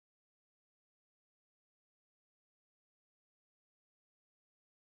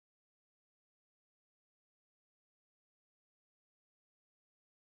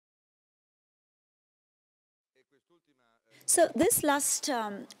So this last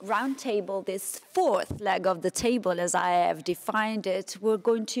roundtable, this fourth leg of the table, as I have defined it, we're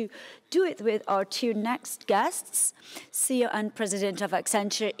going to do it with our two next guests, CEO and President of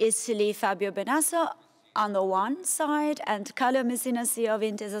Accenture Italy, Fabio Benasso, on the one side, and Carlo Messina, CEO of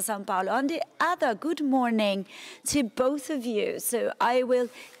Intesa Sanpaolo, on the other. Good morning to both of you. So I will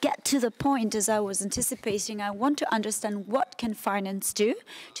get to the point, as I was anticipating. I want to understand what can finance do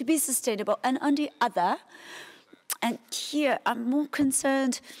to be sustainable, and on the other, and here I'm more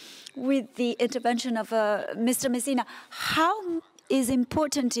concerned with the intervention of Mr. Messina. How is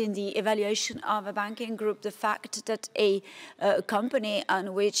important in the evaluation of a banking group the fact that a company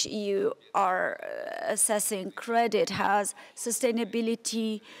on which you are assessing credit has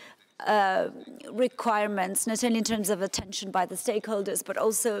sustainability requirements, not only in terms of attention by the stakeholders, but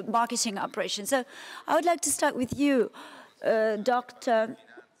also marketing operations? So I would like to start with you, Dr.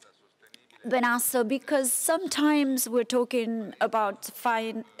 Benasso, because sometimes we're talking about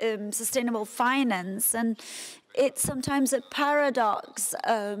sustainable finance, and it's sometimes a paradox,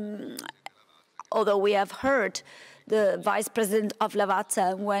 although we have heard the Vice President of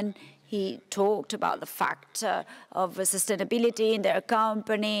Lavazza when he talked about the fact of sustainability in their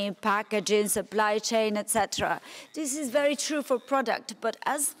company, packaging, supply chain, etc. This is very true for product, but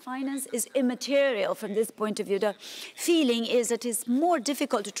as finance is immaterial from this point of view, the feeling is that it's more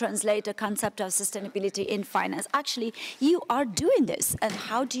difficult to translate the concept of sustainability in finance. Actually, you are doing this, and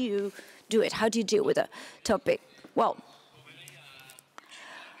how do you do it? How do you deal with the topic? Well,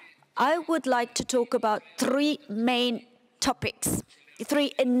 I would like to talk about three main topics,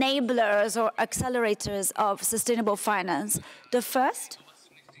 three enablers or accelerators of sustainable finance. The first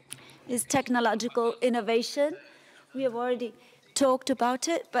is technological innovation. We have already talked about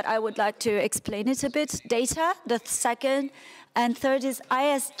it, but I would like to explain it a bit. Data, the second, and third is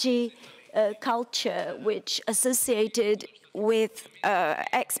ISG culture, which associated with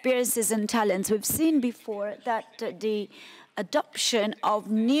experiences and talents. We've seen before that the adoption of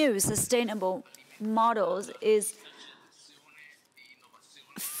new sustainable models is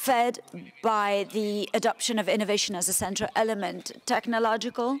fed by the adoption of innovation as a central element.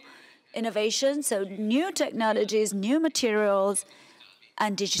 Technological innovation, so new technologies, new materials,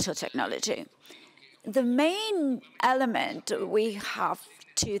 and digital technology. The main element we have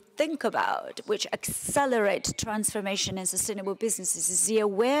to think about, which accelerates transformation in sustainable businesses, is the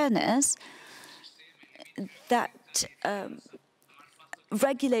awareness that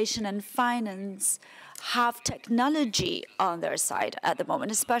regulation and finance have technology on their side at the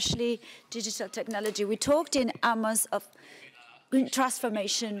moment, especially digital technology. We talked in Amos of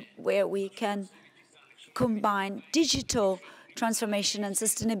transformation, where we can combine digital transformation and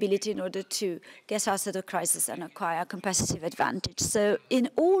sustainability in order to get out of the crisis and acquire a competitive advantage. So in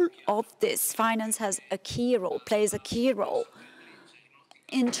all of this, finance has a key role, plays a key role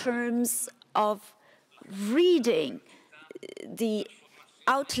in terms of reading the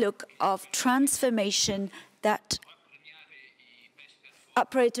outlook of transformation that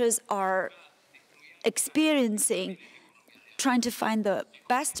operators are experiencing, trying to find the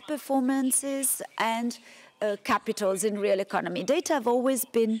best performances and capitals in real economy. Data have always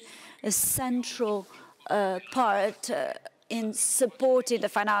been a central part in supporting the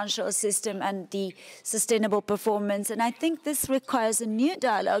financial system and the sustainable performance. And I think this requires a new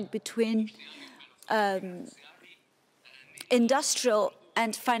dialogue between industrial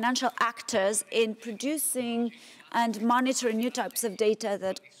and financial actors in producing and monitoring new types of data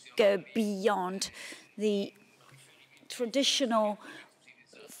that go beyond the traditional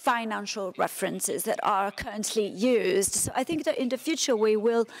financial references that are currently used. So I think that in the future we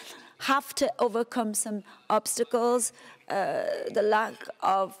will have to overcome some obstacles, the lack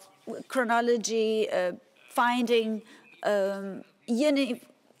of chronology, finding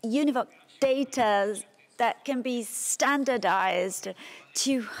univoc data that can be standardized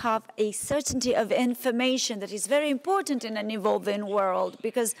to have a certainty of information that is very important in an evolving world,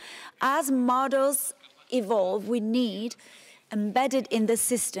 because as models evolve, we need embedded in the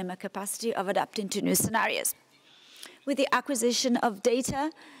system a capacity of adapting to new scenarios. With the acquisition of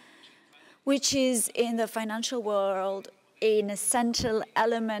data, which is in the financial world an essential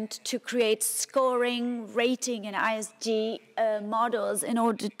element to create scoring, rating, and ISG models in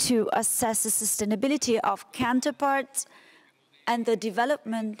order to assess the sustainability of counterparts and the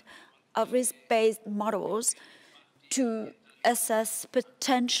development of risk-based models to assess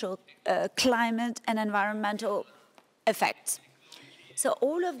potential climate and environmental effects. So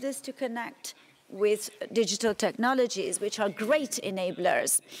all of this to connect with digital technologies, which are great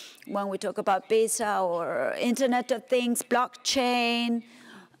enablers when we talk about beta or Internet of Things, blockchain,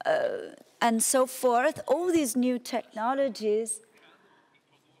 and so forth, all these new technologies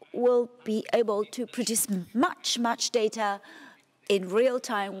will be able to produce much data in real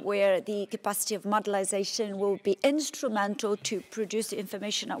time, where the capacity of modelization will be instrumental to produce the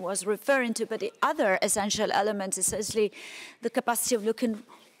information I was referring to. But the other essential element is essentially the capacity of looking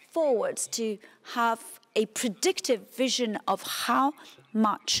forwards, to have a predictive vision of how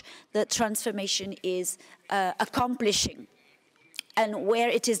much the transformation is accomplishing and where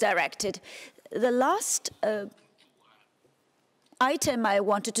it is directed. The last item I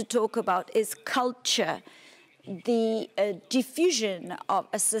wanted to talk about is culture, the diffusion of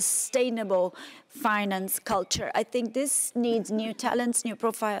a sustainable finance culture. I think this needs new talents, new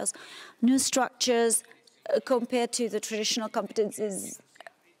profiles, new structures compared to the traditional competencies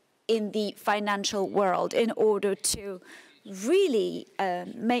in the financial world, in order to really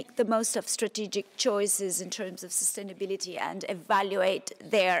make the most of strategic choices in terms of sustainability and evaluate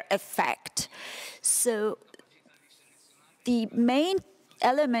their effect. So the main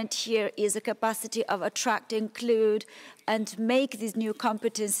element here is a capacity of attract, include, and make these new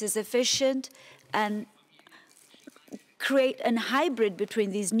competencies efficient, and create a hybrid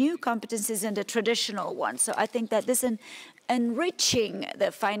between these new competencies and the traditional ones. So I think that this enriching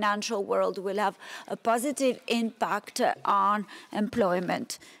the financial world will have a positive impact on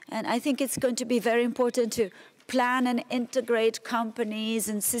employment. And I think it's going to be very important to plan and integrate companies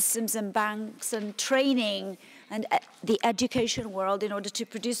and systems and banks and training and the education world in order to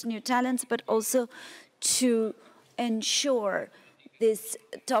produce new talents, but also to ensure this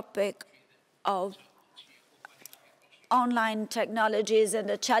topic of online technologies and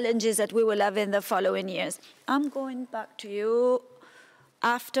the challenges that we will have in the following years. I'm going back to you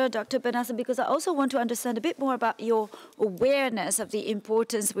after Dr. Benasso, because I also want to understand a bit more about your awareness of the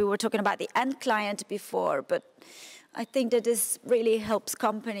importance. We were talking about the end client before, but I think that this really helps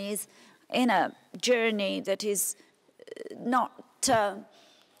companies in a journey that is not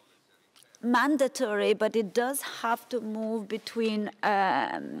mandatory, but it does have to move between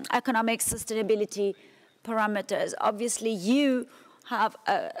economic sustainability parameters. Obviously, you have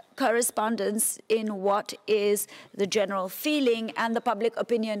a correspondence in what is the general feeling and the public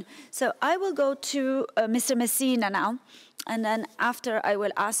opinion. So I will go to Mr. Messina now, and then after I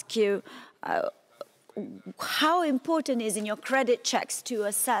will ask you how important is in your credit checks to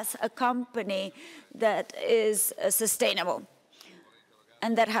assess a company that is sustainable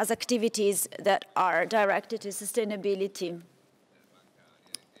and that has activities that are directed to sustainability.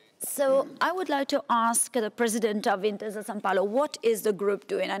 So I would like to ask the president of Intesa Sanpaolo, what is the group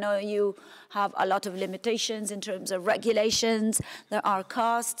doing? I know you have a lot of limitations in terms of regulations. There are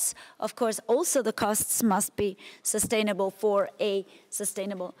costs. Of course, also the costs must be sustainable for a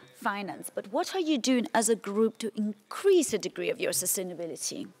sustainable finance. But what are you doing as a group to increase the degree of your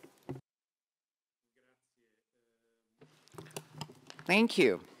sustainability? Thank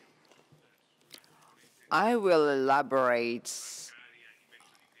you. I will elaborate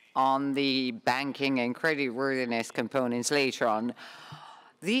on the banking and creditworthiness components later on.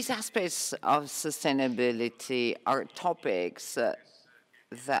 These aspects of sustainability are topics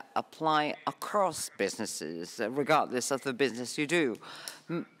that apply across businesses, regardless of the business you do.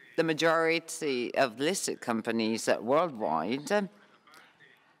 The majority of listed companies worldwide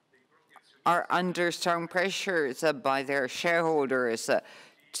are under strong pressures by their shareholders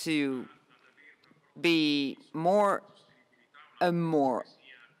to be more and more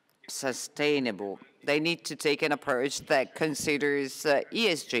sustainable. They need to take an approach that considers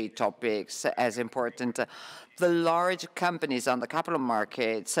ESG topics as important. The large companies on the capital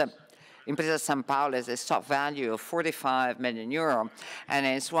markets, Intesa Sanpaolo has a stock value of 45 million euro, and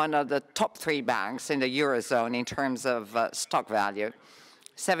it's one of the top 3 banks in the Eurozone in terms of stock value.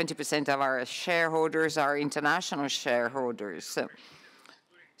 70% of our shareholders are international shareholders.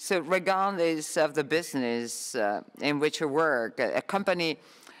 So regardless of the business in which you work, a company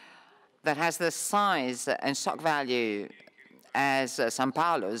that has the size and stock value as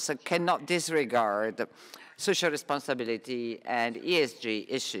Sanpaolo's cannot disregard social responsibility and ESG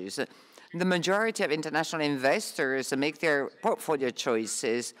issues. The majority of international investors make their portfolio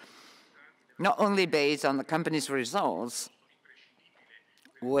choices not only based on the company's results,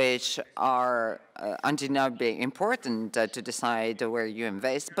 which are undeniably important to decide where you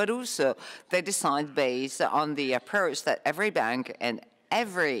invest, but also they decide based on the approach that every bank and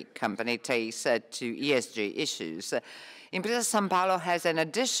every company takes to ESG issues. Intesa Sanpaolo has an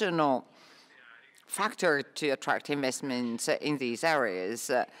additional factor to attract investments in these areas,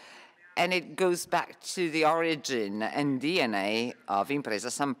 and it goes back to the origin and DNA of Intesa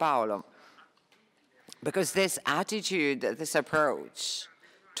Sanpaolo. Because this attitude, this approach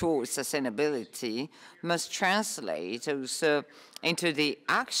towards sustainability must translate also into the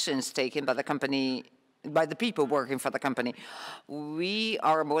actions taken by the company, by the people working for the company. We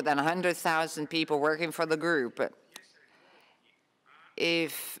are more than 100,000 people working for the group.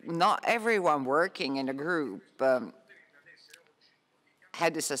 If not everyone working in a group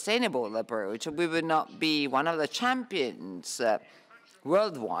had a sustainable approach, we would not be one of the champions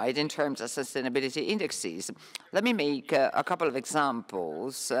worldwide in terms of sustainability indexes. Let me make a couple of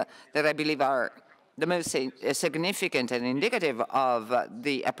examples that I believe are the most significant and indicative of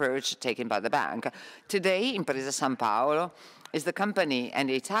the approach taken by the bank. Today, Intesa Sanpaolo is the company and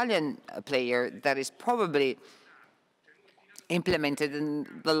the Italian player that is probably implemented in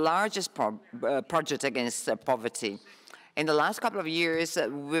the largest project against poverty. In the last couple of years,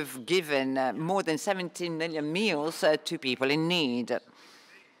 we've given more than 17 million meals to people in need.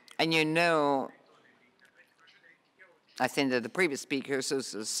 And you know, I think that the previous speakers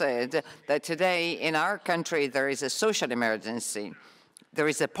also said that today in our country there is a social emergency. There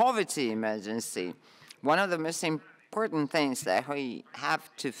is a poverty emergency. One of the most important things that we have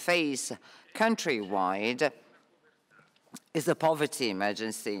to face countrywide is the poverty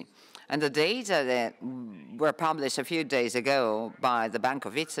emergency. And the data that were published a few days ago by the Bank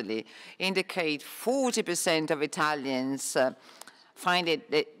of Italy indicate 40% of Italians find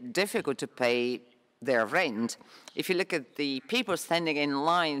it difficult to pay their rent. If you look at the people standing in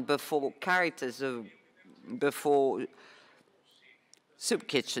line before Caritas or before soup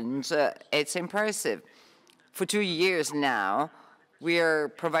kitchens, it's impressive. For 2 years now, we are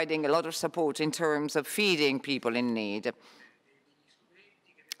providing a lot of support in terms of feeding people in need.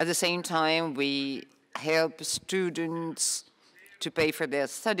 At the same time, we help students to pay for their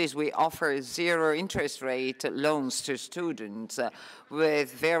studies. We offer zero interest rate loans to students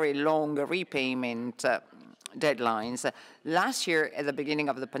with very long repayment deadlines. Last year, at the beginning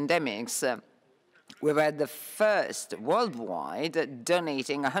of the pandemics, we were the first worldwide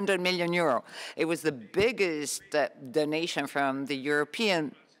donating 100 million euro. It was the biggest donation from the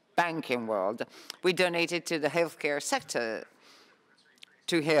European banking world. We donated to the healthcare sector,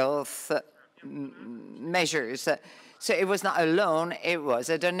 to health measures. So it was not a loan, it was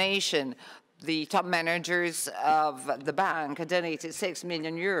a donation. The top managers of the bank donated 6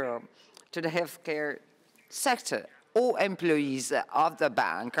 million euro to the healthcare sector. All employees of the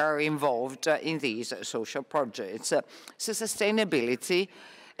bank are involved in these social projects. So sustainability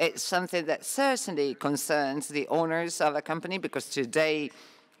is something that certainly concerns the owners of a company, because today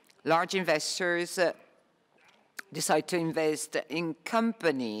large investors decide to invest in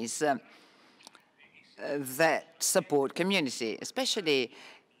companies that support community, especially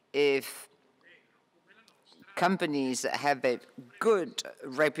if companies have a good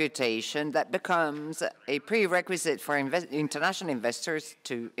reputation. That becomes a prerequisite for international investors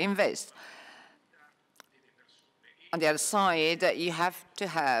to invest. On the other side, you have to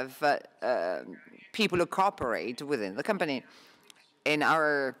have people who cooperate within the company. In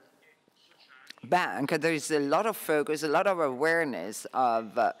our bank, there is a lot of focus, a lot of awareness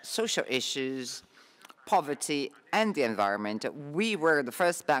of social issues, poverty, and the environment. We were the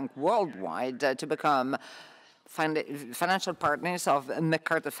first bank worldwide to become financial partners of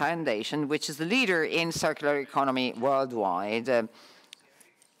MacArthur Foundation, which is the leader in circular economy worldwide.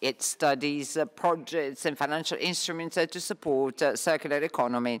 It studies projects and financial instruments to support circular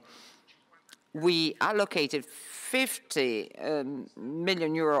economy. We allocated 50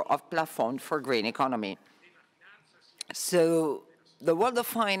 million euro of plafond for green economy. So the world of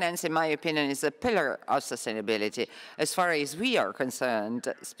finance, in my opinion, is a pillar of sustainability. As far as we are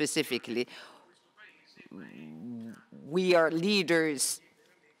concerned, specifically, we are leaders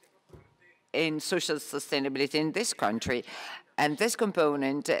in social sustainability in this country, and this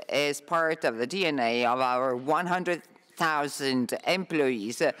component is part of the DNA of our 100,000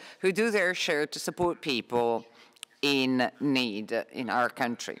 employees who do their share to support people in need in our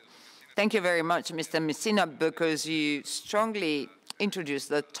country. Thank you very much, Mr. Messina, because you strongly introduced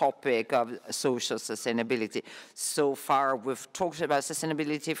the topic of social sustainability. So far, we've talked about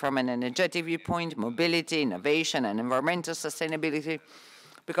sustainability from an energetic viewpoint, mobility, innovation, and environmental sustainability,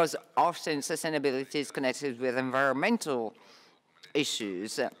 because often sustainability is connected with environmental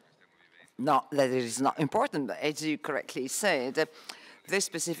issues. Not that it is not important, but as you correctly said, this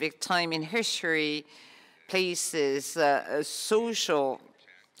specific time in history places a social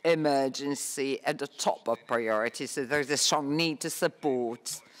emergency at the top of priorities. So there's a strong need to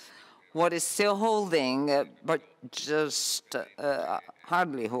support what is still holding, but just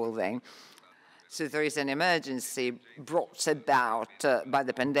hardly holding. So there is an emergency brought about by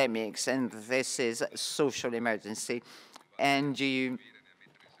the pandemics, and this is a social emergency. And you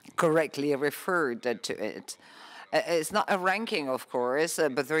correctly referred to it. It's not a ranking, of course,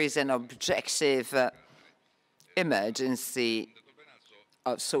 but there is an objective emergency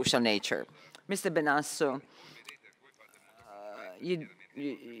of social nature. Mr. Benasso,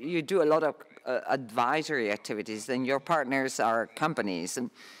 you do a lot of advisory activities, and your partners are companies.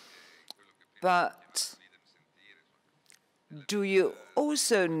 But do you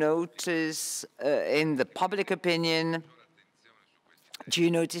also notice in the public opinion, do you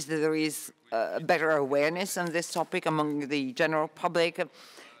notice that there is better awareness on this topic among the general public?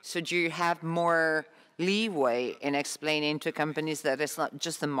 So do you have more leeway in explaining to companies that it's not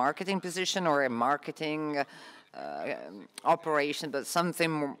just a marketing position or a marketing operation, but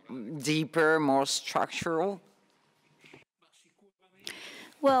something more deeper, more structural?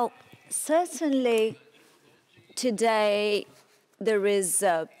 Well, certainly today there is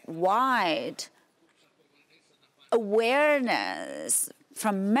a wide awareness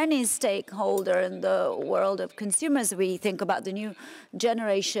from many stakeholders in the world of consumers. We think about the new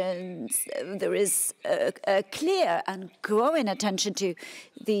generations. There is a clear and growing attention to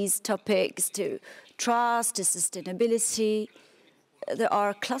these topics, to trust, to sustainability. There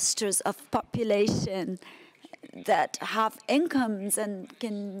are clusters of population that have incomes and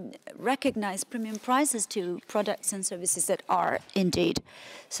can recognize premium prices to products and services that are indeed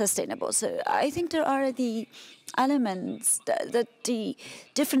sustainable. So I think there are the elements that the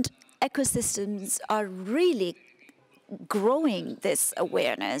different ecosystems are really growing this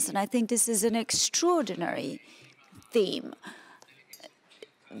awareness. And I think this is an extraordinary theme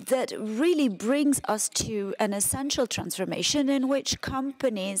that really brings us to an essential transformation in which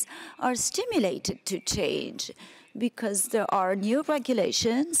companies are stimulated to change because there are new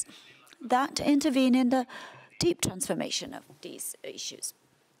regulations that intervene in the deep transformation of these issues.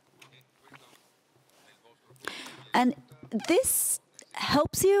 And this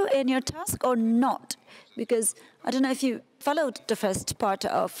helps you in your task or not? Because I don't know if you followed the first part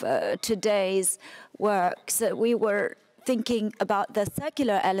of today's work. So we were thinking about the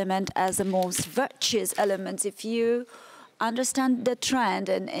circular element as the most virtuous element. If you understand the trend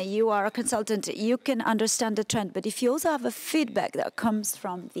and you are a consultant, you can understand the trend. But if you also have a feedback that comes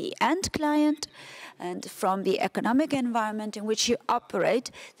from the end client and from the economic environment in which you operate,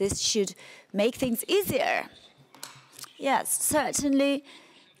 this should make things easier. Yes, certainly.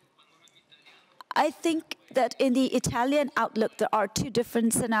 I think that in the Italian outlook, there are two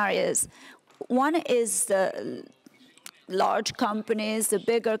different scenarios. One is the large companies, the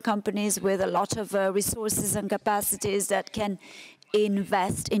bigger companies with a lot of resources and capacities that can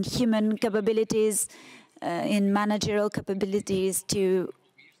invest in human capabilities, in managerial capabilities to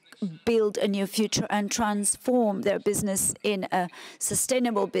build a new future and transform their business in a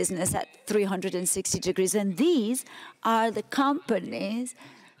sustainable business at 360 degrees. And these are the companies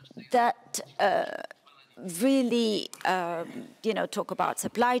that really, talk about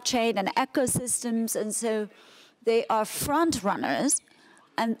supply chain and ecosystems. And so they are front runners,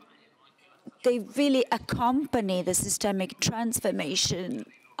 and they really accompany the systemic transformation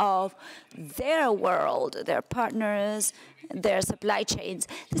of their world, their partners, their supply chains.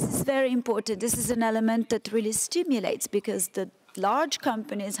 This is very important. This is an element that really stimulates because the large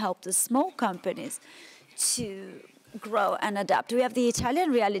companies help the small companies to grow and adapt. We have the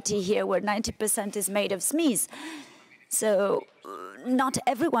Italian reality here where 90% is made of SMEs. So not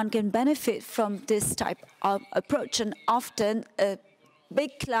everyone can benefit from this type of approach, and often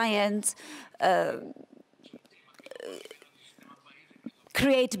big clients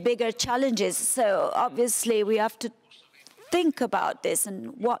create bigger challenges. So obviously we have to think about this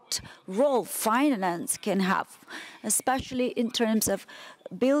and what role finance can have, especially in terms of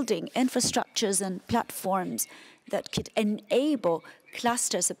building infrastructures and platforms that could enable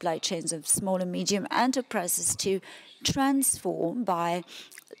cluster supply chains of small and medium enterprises to transform by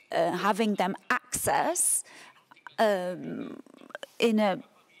having them access in a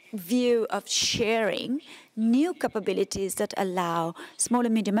view of sharing new capabilities that allow small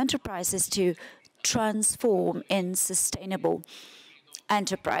and medium enterprises to transform in sustainable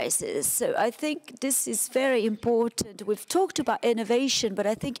enterprises. So I think this is very important. We've talked about innovation, but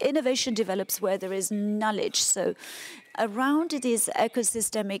I think innovation develops where there is knowledge. So around these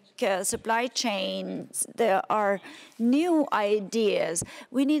ecosystemic supply chains, there are new ideas.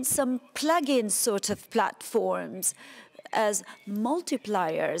 We need some plug-in sort of platforms as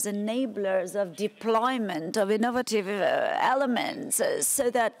multipliers, enablers of deployment of innovative elements so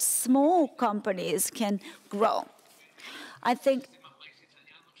that small companies can grow. I think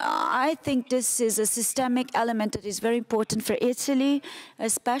this is a systemic element that is very important for Italy,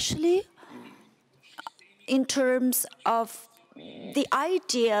 especially in terms of the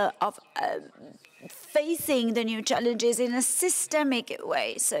idea of facing the new challenges in a systemic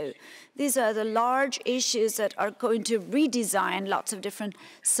way. So these are the large issues that are going to redesign lots of different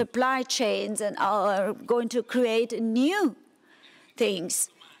supply chains and are going to create new things.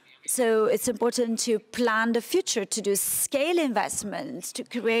 So it's important to plan the future, to do scale investments, to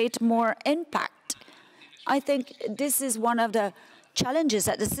create more impact. I think this is one of the challenges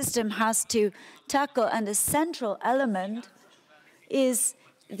that the system has to tackle, and the central element is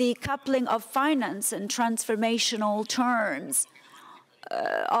the coupling of finance and transformational terms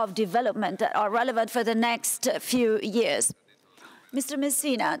of development that are relevant for the next few years. Mr.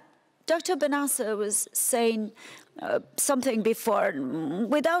 Messina, Dr. Benasso was saying something before,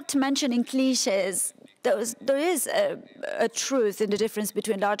 without mentioning cliches. There is a truth in the difference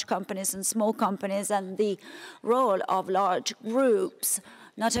between large companies and small companies and the role of large groups,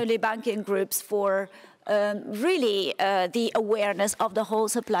 not only banking groups, for really the awareness of the whole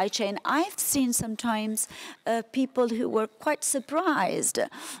supply chain. I've seen sometimes people who were quite surprised,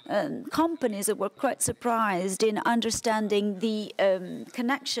 companies that were quite surprised in understanding the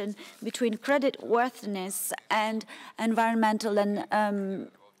connection between creditworthiness and environmental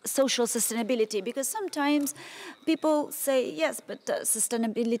and social sustainability, because sometimes people say, yes, but the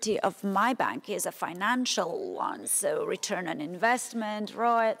sustainability of my bank is a financial one, so return on investment,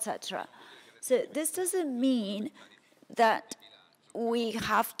 ROI, etc. So this doesn't mean that we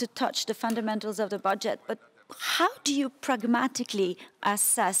have to touch the fundamentals of the budget, but how do you pragmatically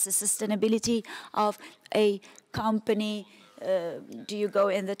assess the sustainability of a company? Do you go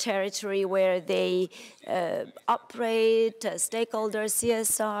in the territory where they operate, stakeholders,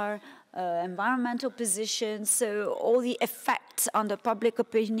 CSR, environmental positions, so all the effects on the public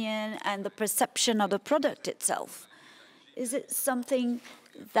opinion and the perception of the product itself? Is it something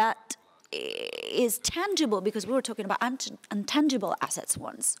that is tangible? Because we were talking about intangible assets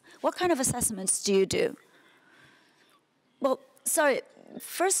once. What kind of assessments do you do? Well, sorry,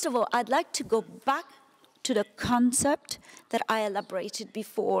 first of all, I'd like to go back to the concept that I elaborated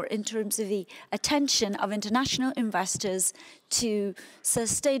before in terms of the attention of international investors to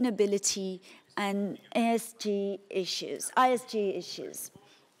sustainability and ISG issues,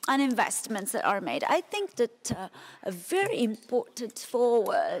 and investments that are made. I think that a very important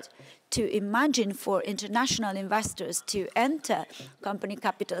forward to imagine for international investors to enter company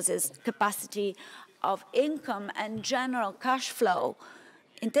capitals is capacity of income and general cash flow.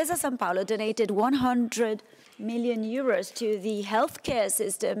 Intesa Sanpaolo donated 100 million euros to the healthcare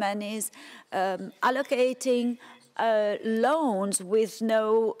system and is allocating loans with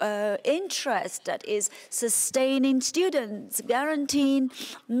no interest, that is sustaining students, guaranteeing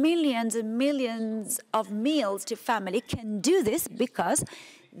millions and millions of meals to family. Can do this because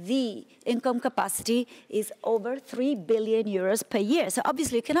the income capacity is over 3 billion euros per year. So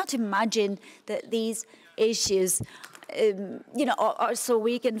obviously you cannot imagine that these issues so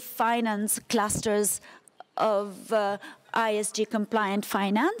we can finance clusters of ISG compliant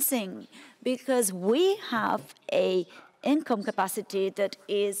financing, because we have a income capacity that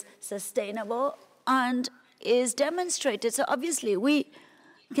is sustainable and is demonstrated. So obviously we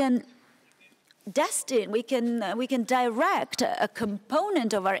can we can direct a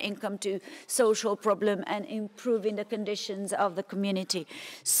component of our income to social problem and improving the conditions of the community.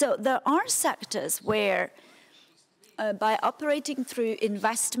 So there are sectors where by operating through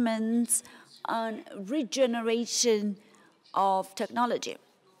investments on regeneration of technology,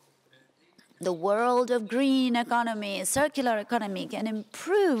 the world of green economy, circular economy can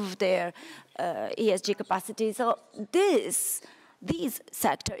improve their ESG capacity. So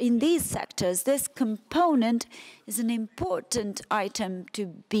in these sectors, this component is an important item to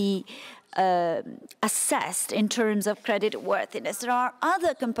be assessed in terms of credit worthiness. There are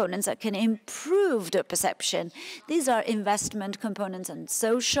other components that can improve the perception. These are investment components on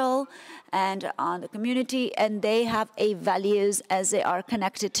social and on the community, and they have a values as they are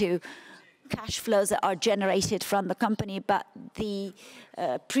connected to cash flows that are generated from the company. But the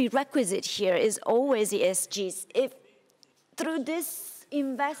prerequisite here is always the ESGs. If through this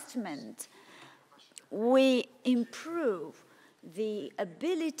investment we improve the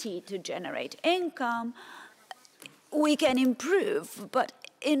ability to generate income, we can improve. But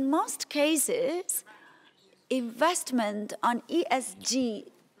in most cases, investment on ESG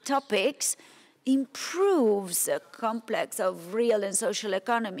topics improves the complex of real and social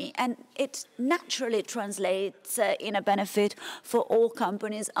economy, and it naturally translates in a benefit for all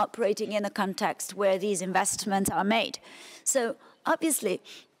companies operating in a context where these investments are made. So obviously,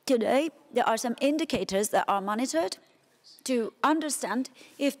 today there are some indicators that are monitored to understand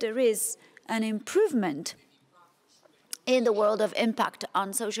if there is an improvement in the world of impact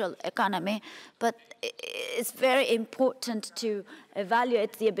on social economy, but it's very important to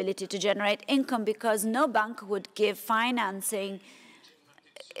evaluate the ability to generate income, because no bank would give financing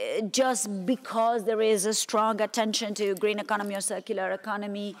just because there is a strong attention to green economy or circular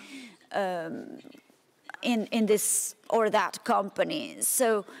economy in this or that company.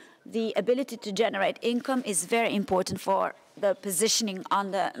 So the ability to generate income is very important for the positioning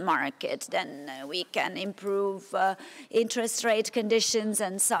on the market. Then we can improve interest rate conditions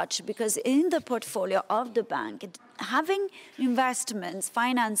and such, because in the portfolio of the bank, having investments,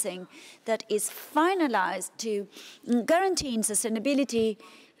 financing that is finalized to guarantee sustainability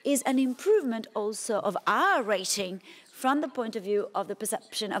is an improvement also of our rating from the point of view of the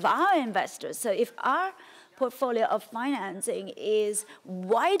perception of our investors. So if our portfolio of financing is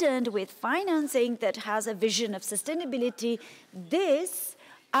widened with financing that has a vision of sustainability, this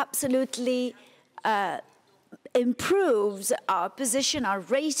absolutely improves our position, our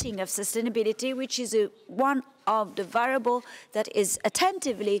rating of sustainability, which is one of the variables that is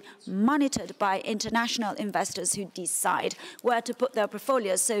attentively monitored by international investors who decide where to put their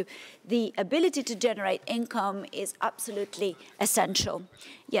portfolios. So the ability to generate income is absolutely essential.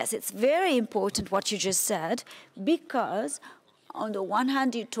 Yes, it's very important what you just said, because on the one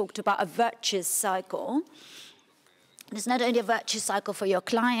hand, you talked about a virtuous cycle. It's not only a virtuous cycle for your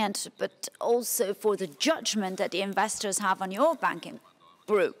client, but also for the judgment that the investors have on your banking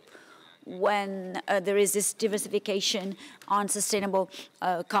group when there is this diversification on sustainable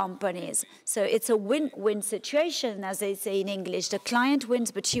companies. So it's a win-win situation, as they say in English. The client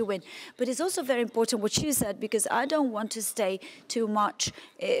wins, but you win. But it's also very important what you said, because I don't want to stay too much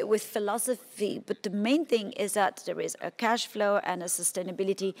with philosophy, but the main thing is that there is a cash flow and a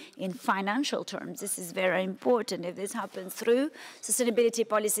sustainability in financial terms. This is very important. If this happens through sustainability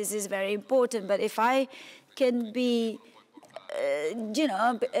policies, is very important. But if I can be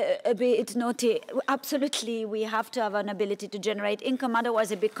a bit naughty, absolutely, we have to have an ability to generate income.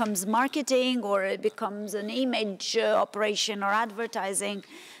 Otherwise, it becomes marketing, or it becomes an image operation or advertising.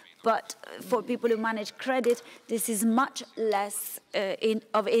 But for people who manage credit, this is much less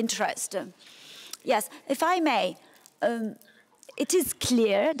of interest. Yes, if I may, it is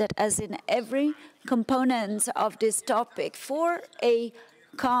clear that, as in every component of this topic, for a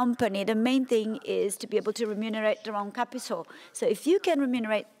company, the main thing is to be able to remunerate their own capital. So if you can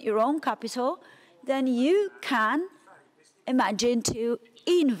remunerate your own capital, then you can imagine to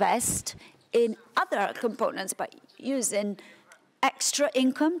invest in other components by using extra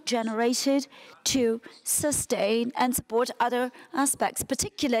income generated to sustain and support other aspects,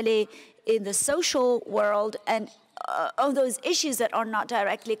 particularly in the social world and on those issues that are not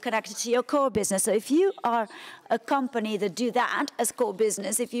directly connected to your core business. So if you are a company that do that as core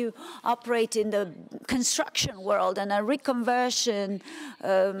business, if you operate in the construction world and a reconversion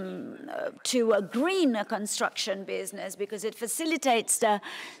to a green construction business, because it facilitates the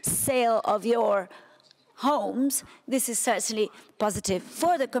sale of your homes, this is certainly positive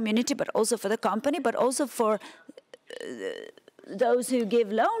for the community, but also for the company, but also for those who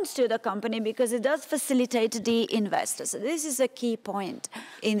give loans to the company, because it does facilitate the investors. So this is a key point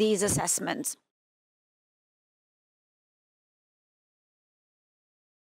in these assessments.